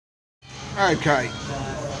Okay,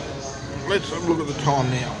 let's have a look at the time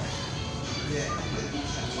now.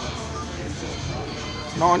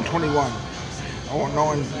 9:21 or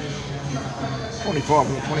 9:25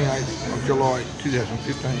 on the 28th of July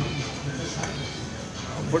 2015.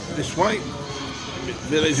 I'll put it this way, it's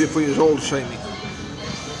very easy for you all to see me.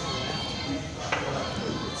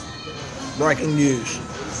 Breaking news.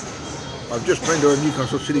 I've just been to a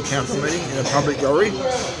Newcastle City Council meeting in a public gallery.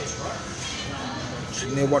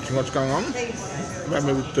 Sitting there watching what's going on. I'm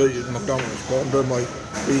having with McDonald's while I'm doing my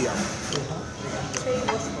video.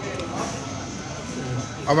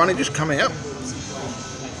 I've only just come out.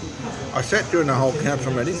 I sat during the whole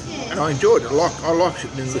council meeting and I enjoyed it. I like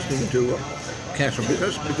sitting and listening to council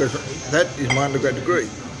business because that is my undergrad degree.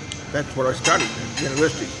 That's what I studied at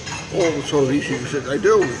university. All the sort of issues that they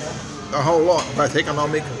deal with. A whole lot, both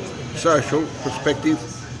economic, social perspective,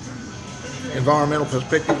 environmental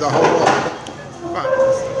perspective, the whole lot. But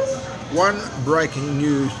one breaking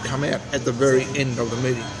news come out at the very end of the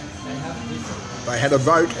meeting. They had a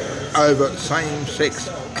vote over same-sex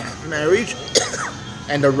marriage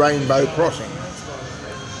and a rainbow crossing.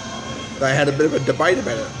 They had a bit of a debate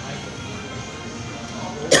about it.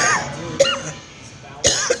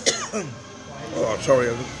 Oh, sorry,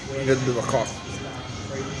 I got a bit of a cough.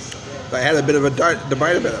 They had a bit of a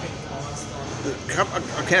debate about it.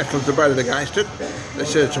 A councillor debated against it. They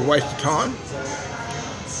said it's a waste of time.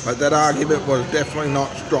 But that argument was definitely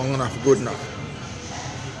not strong enough or good enough.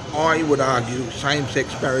 I would argue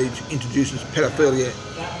same-sex marriage introduces pedophilia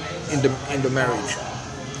into marriage.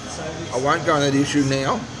 I won't go on that issue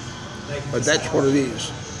now, but that's what it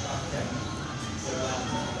is.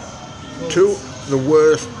 To the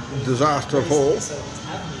worst disaster of all,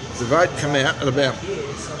 the vote came out at about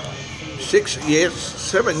 6 yes,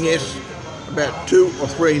 7 yes, about 2 or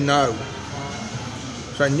 3 no.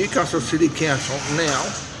 So Newcastle City Council now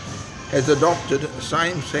has adopted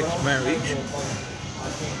same-sex marriage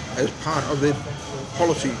as part of their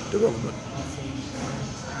policy development,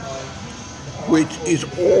 which is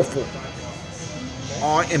awful.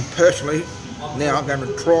 I am personally now going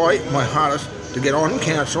to try my hardest to get on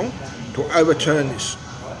council to overturn this.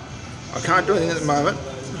 I can't do anything at the moment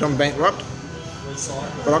because I'm bankrupt,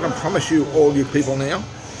 but I can promise you, all you people now,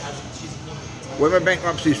 when my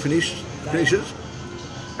bankruptcy finishes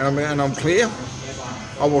and I'm clear,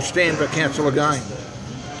 I will stand for council again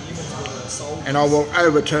and I will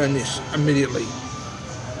overturn this immediately.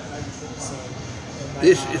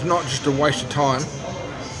 This is not just a waste of time,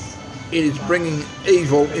 it is bringing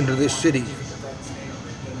evil into this city.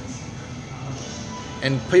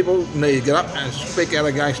 And people need to get up and speak out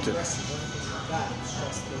against it.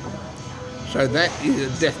 So that is a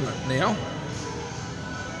definite now.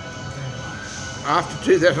 After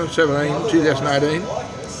 2017, 2018,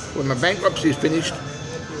 when my bankruptcy is finished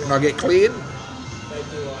and I get cleared,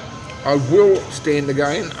 I will stand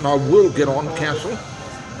again and I will get on council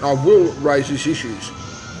and I will raise these issues.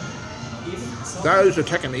 Those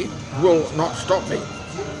attacking me will not stop me.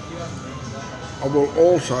 I will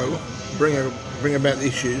also bring about the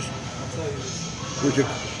issues which are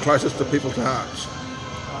closest to people's hearts.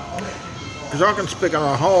 Because I can speak on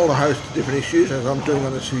a whole host of different issues, as I'm doing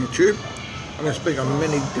on this YouTube. I'm going to speak on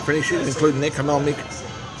many different issues, including economic,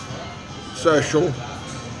 social,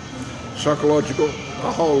 psychological,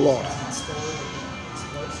 a whole lot.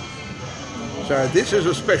 So this is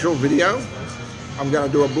a special video. I'm going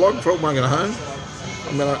to do a blog for it when I get home.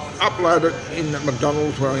 I'm going to upload it in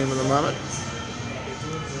McDonald's where I am at the moment.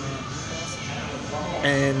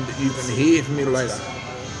 And you can hear from me later.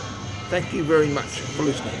 Thank you very much for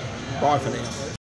listening. Bye for now.